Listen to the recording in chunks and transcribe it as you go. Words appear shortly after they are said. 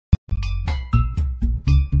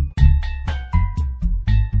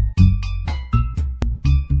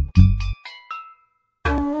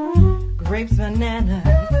grapes,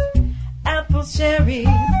 bananas, apples, cherries,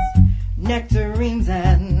 nectarines,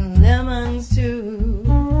 and lemons too.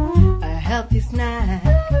 A healthy snack,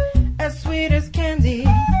 as sweet as candy,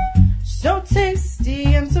 so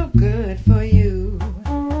tasty and so good for you.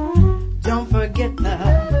 Don't forget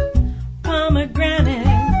the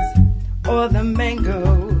pomegranates or the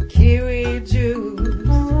mango kiwi juice.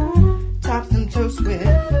 Top some toast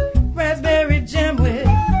with raspberry jam with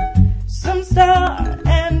some star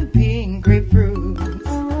and pink grapefruits.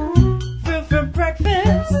 Fruit for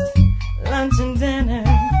breakfast, lunch and dinner,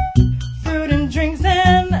 fruit and drinks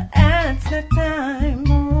and at snack time.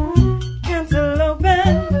 Cantaloupe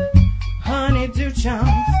and honeydew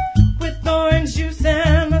chunks with orange juice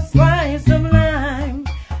and a slice of lime.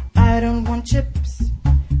 I don't want chips,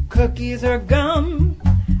 cookies or gum.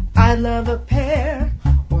 I love a pear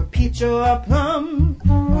or peach or plum,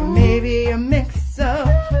 or maybe a mix of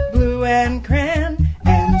blue and cran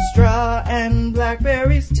and straw and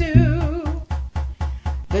blackberries too.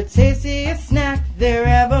 The tastiest snack there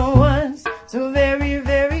ever